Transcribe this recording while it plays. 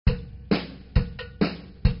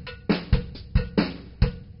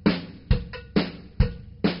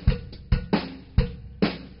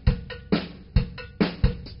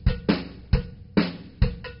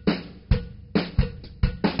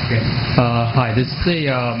Hi, this is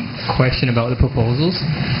a question about the proposals.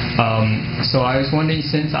 So I was wondering,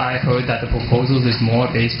 since I heard that the proposals is more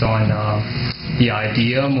based on the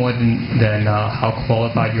idea more than how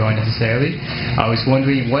qualified you are necessarily, I was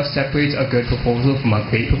wondering what separates a good proposal from a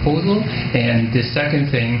great proposal. And the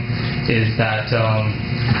second thing is that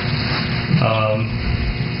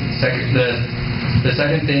the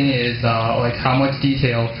second thing is like how much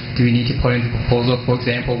detail do we need to put into the proposal? For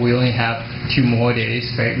example, we only have 2 more days,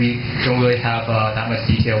 right? We don't really have that much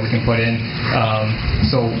detail we can put in.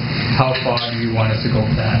 So how far do you want us to go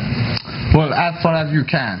with that? Well, as far as you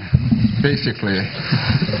can, basically.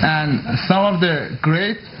 And some of the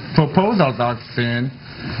great proposals I've seen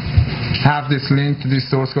have this link to the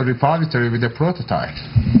source code repository with a prototype.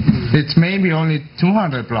 It's maybe only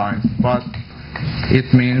 200 lines, but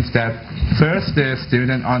it means that first the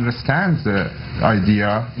student understands the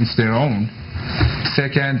idea, it's their own.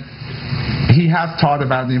 Second, he has thought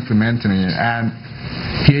about implementing it, and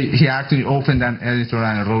he actually opened an editor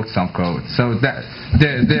and wrote some code. So that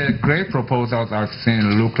the great proposals I've seen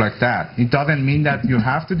look like that. It doesn't mean that you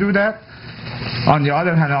have to do that. On the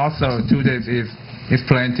other hand, also 2 days is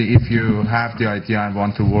plenty if you have the idea and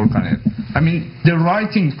want to work on it. I mean, the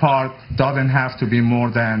writing part doesn't have to be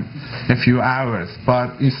more than a few hours,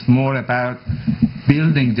 but it's more about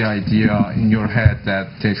building the idea in your head that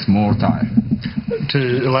takes more time.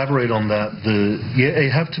 To elaborate on that, you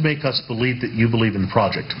have to make us believe that you believe in the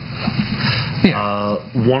project.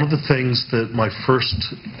 Yeah. One of the things that my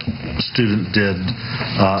first student did,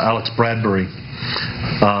 Alex Bradbury,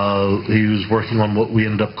 he was working on what we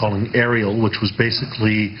ended up calling Ariel, which was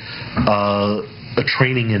basically a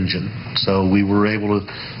training engine. So we were able to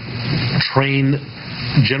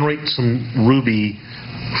generate some Ruby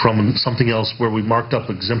from something else where we marked up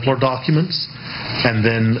exemplar documents, and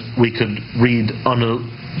then we could read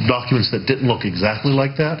documents that didn't look exactly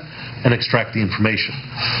like that and extract the information.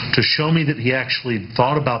 To show me that he actually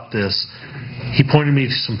thought about this, he pointed me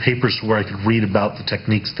to some papers where I could read about the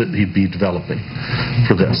techniques that he'd be developing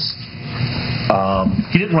for this.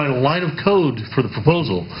 He didn't write a line of code for the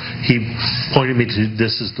proposal. He pointed me to,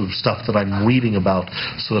 this is the stuff that I'm reading about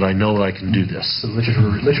so that I know that I can do this. The literature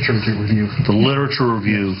review. The literature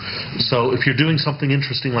review. So if you're doing something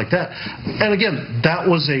interesting like that, and again, that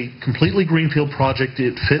was a completely greenfield project.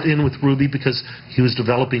 It fit in with Ruby because he was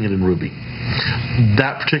developing it in Ruby.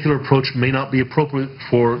 That particular approach may not be appropriate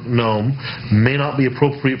for GNOME, may not be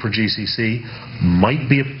appropriate for GCC, might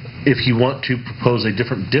be if you want to propose a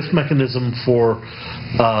different diff mechanism for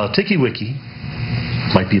TikiWiki,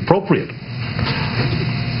 might be appropriate.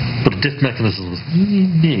 But the diff mechanism is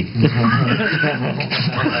big.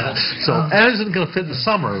 So that isn't going to fit in the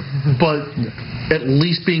summer, but at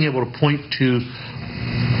least being able to point to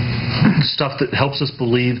stuff that helps us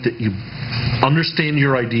believe that you understand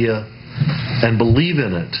your idea and believe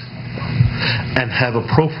in it and have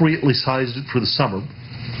appropriately sized it for the summer.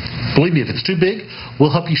 Believe me, if it's too big,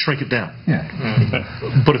 we'll help you shrink it down. Yeah.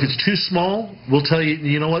 But if it's too small, we'll tell you,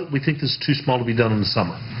 you know what, we think this is too small to be done in the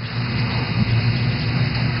summer.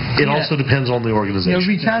 It also depends on the organization. Yeah,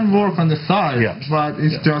 we can work on the size, but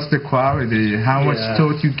it's just the quality, how much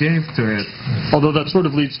thought you gave to it. Although that sort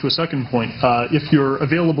of leads to a second point. If you're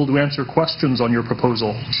available to answer questions on your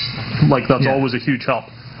proposal, like that's always a huge help.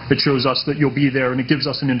 It shows us that you'll be there, and it gives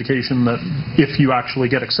us an indication that if you actually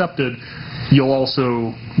get accepted, you'll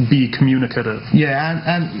also be communicative. Yeah,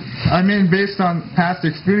 and I mean, based on past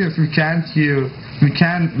experience, we can't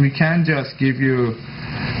just give you.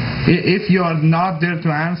 If you are not there to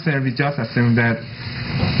answer, we just assume that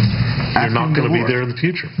you're not going to be there in the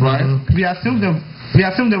future, right? Mm-hmm. We assume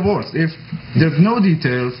the worst. If there's no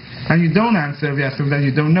details and you don't answer, we assume that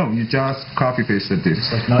you don't know. You just copy pasted this.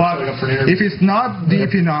 But if it's not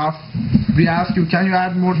deep enough, we ask you, can you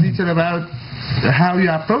add more detail about how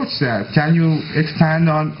you approach that? Can you expand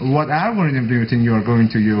on what algorithm do you think you are going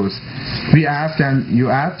to use? We ask and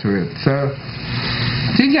you add to it. So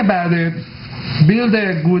think about it. Build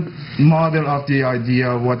a good model of the idea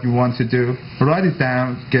of what you want to do. Write it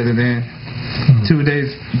down, get it in. 2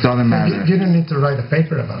 days doesn't matter. You don't need to write a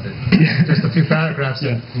paper about it. Just a few paragraphs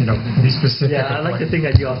and be specific. Yeah, I like to think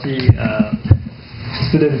that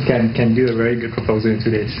students can do a very good proposal in 2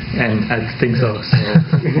 days, and I think so.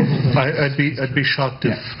 I'd be shocked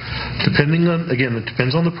if, depending on, again, it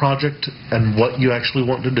depends on the project and what you actually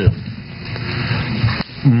want to do.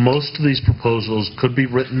 Most of these proposals could be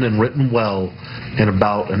written and written well in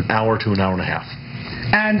about an hour to an hour and a half.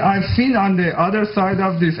 And I've seen on the other side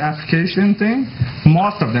of this application thing,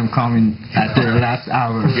 most of them come in at the last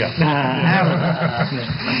hour. Yeah.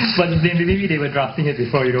 But maybe they were drafting it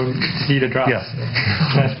before you don't see the draft. Yeah.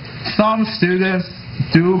 Some students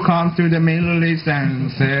do come to the mailing list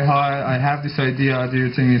and say, hi, I have this idea, do you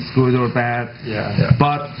think it's good or bad? Yeah.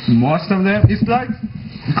 But most of them, it's like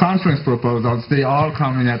conference proposals. They all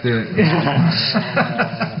come in at the...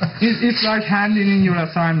 it's like handing in your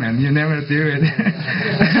assignment. You never do it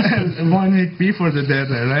 1 week before the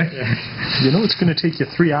deadline, right? You know it's going to take you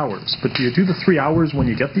 3 hours, but do you do the 3 hours when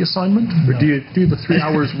you get the assignment, or do you do the 3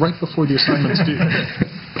 hours right before the assignment's due?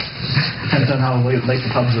 Depends on how late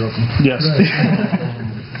the pubs are open. Yes.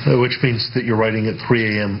 Which means that you're writing at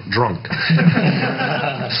 3 a.m. drunk.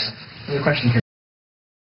 Question here.